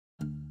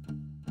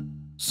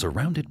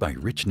Surrounded by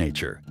rich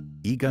nature,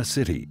 Iga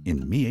City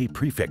in Mie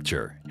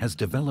Prefecture has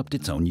developed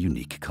its own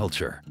unique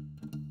culture.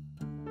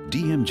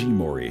 DMG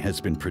MORI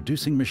has been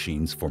producing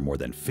machines for more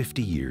than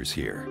 50 years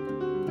here,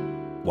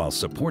 while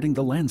supporting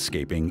the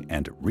landscaping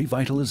and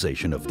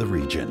revitalization of the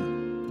region.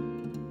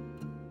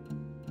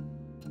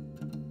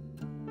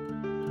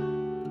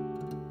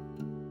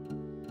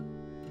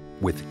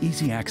 With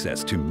easy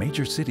access to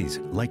major cities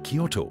like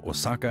Kyoto,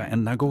 Osaka,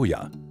 and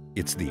Nagoya,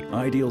 it's the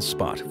ideal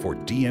spot for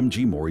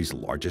DMG MORI's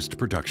largest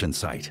production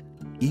site.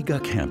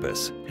 Iga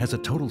Campus has a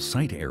total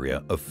site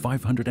area of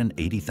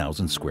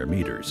 580,000 square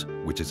meters,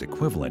 which is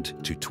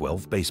equivalent to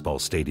 12 baseball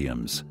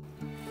stadiums.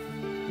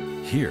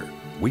 Here,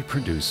 we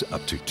produce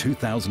up to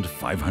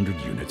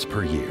 2,500 units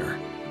per year.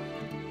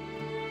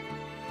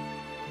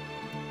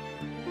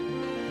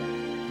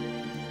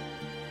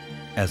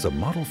 As a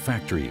model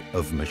factory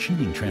of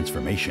machining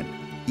transformation,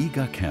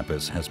 Iga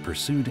Campus has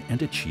pursued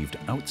and achieved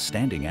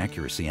outstanding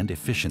accuracy and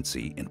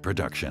efficiency in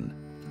production.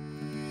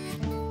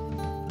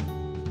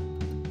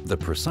 The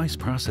precise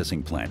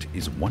processing plant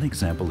is one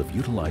example of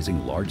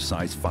utilizing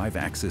large-size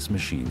 5-axis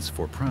machines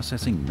for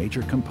processing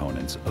major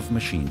components of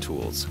machine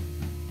tools.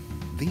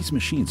 These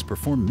machines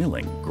perform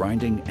milling,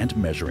 grinding, and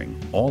measuring,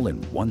 all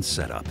in one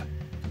setup.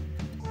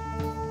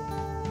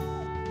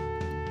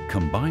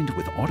 Combined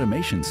with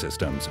automation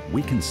systems,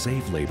 we can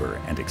save labor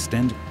and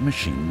extend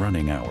machine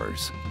running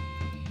hours.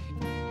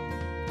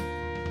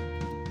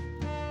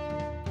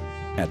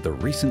 At the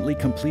recently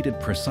completed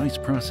Precise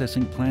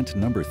Processing Plant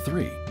number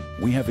 3,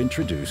 we have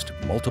introduced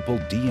multiple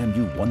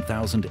DMU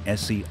 1000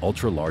 SE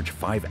ultra-large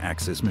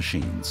 5-axis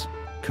machines.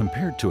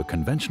 Compared to a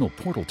conventional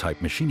portal-type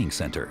machining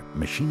center,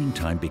 machining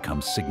time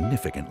becomes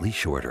significantly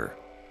shorter.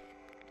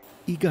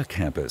 Iga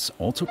Campus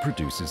also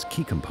produces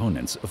key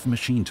components of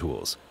machine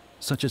tools,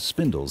 such as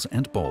spindles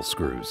and ball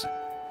screws.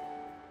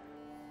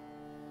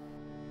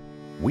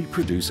 We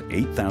produce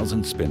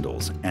 8,000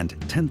 spindles and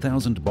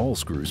 10,000 ball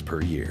screws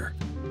per year.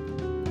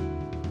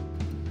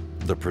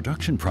 The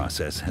production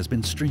process has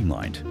been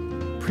streamlined.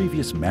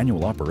 Previous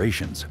manual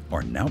operations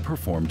are now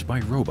performed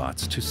by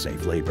robots to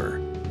save labor.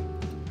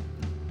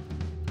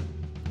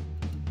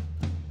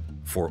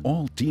 For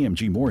all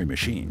DMG MORI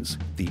machines,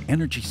 the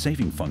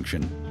energy-saving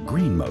function,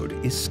 Green Mode,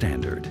 is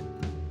standard.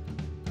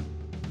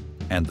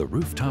 And the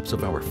rooftops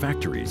of our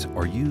factories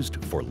are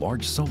used for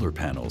large solar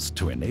panels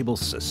to enable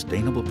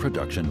sustainable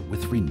production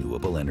with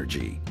renewable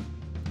energy.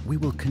 We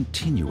will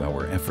continue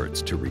our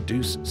efforts to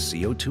reduce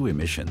CO2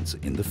 emissions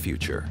in the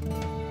future.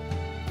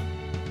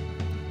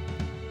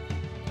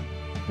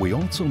 We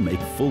also make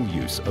full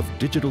use of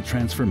digital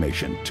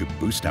transformation to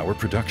boost our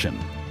production.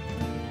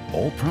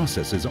 All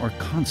processes are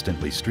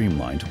constantly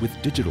streamlined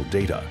with digital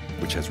data,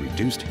 which has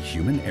reduced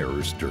human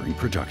errors during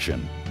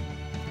production.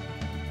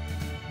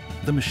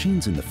 The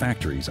machines in the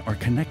factories are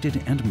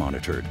connected and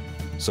monitored,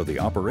 so the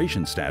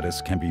operation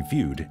status can be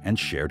viewed and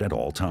shared at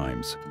all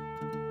times.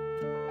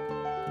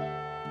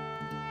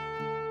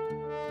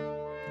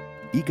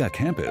 Iga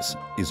Campus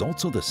is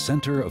also the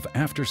center of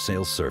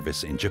after-sales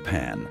service in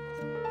Japan.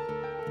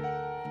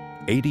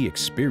 80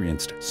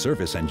 experienced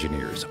service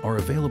engineers are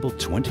available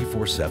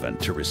 24/7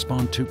 to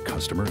respond to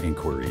customer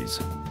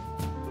inquiries.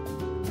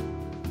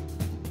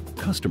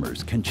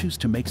 Customers can choose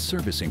to make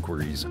service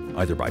inquiries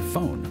either by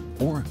phone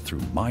or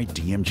through My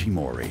DMG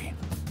MORI.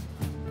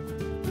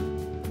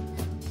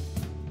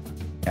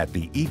 At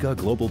the Iga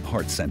Global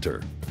Parts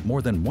Center,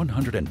 more than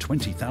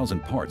 120,000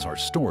 parts are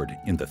stored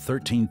in the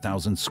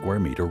 13,000 square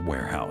meter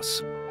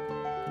warehouse.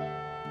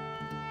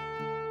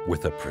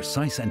 With a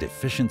precise and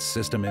efficient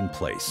system in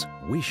place,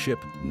 we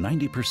ship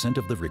 90%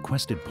 of the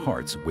requested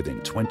parts within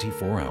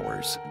 24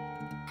 hours.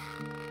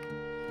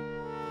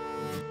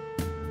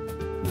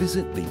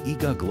 Visit the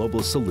Iga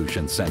Global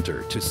Solutions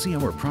Center to see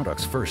our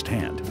products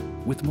firsthand,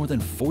 with more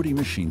than 40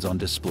 machines on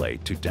display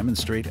to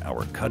demonstrate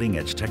our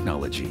cutting-edge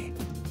technology.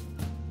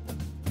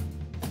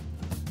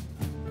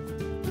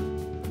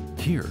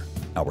 Here,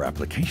 our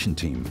application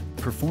team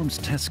performs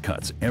test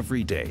cuts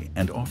every day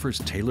and offers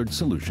tailored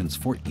solutions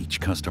for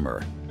each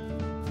customer.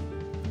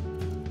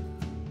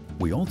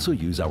 We also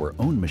use our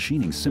own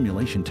machining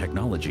simulation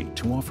technology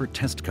to offer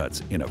test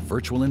cuts in a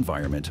virtual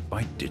environment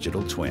by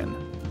digital twin.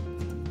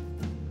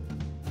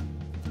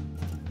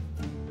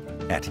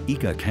 At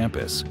Iga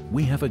Campus,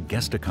 we have a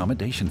guest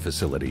accommodation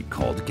facility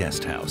called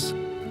Guest House.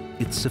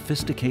 Its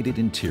sophisticated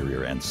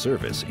interior and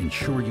service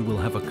ensure you will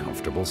have a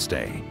comfortable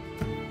stay.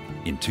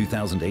 In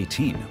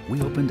 2018,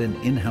 we opened an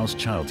in-house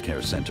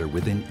childcare center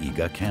within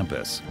Iga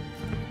Campus.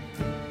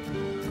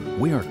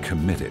 We are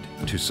committed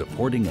to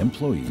supporting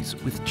employees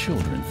with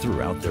children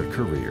throughout their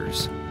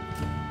careers.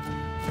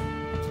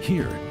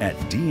 Here at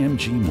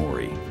DMG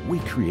MORI, we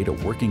create a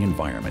working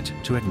environment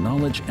to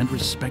acknowledge and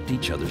respect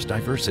each other's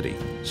diversity,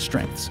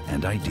 strengths,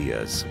 and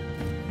ideas.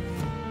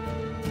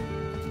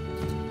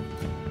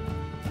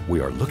 We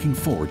are looking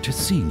forward to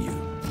seeing you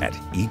at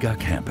Iga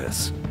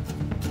Campus.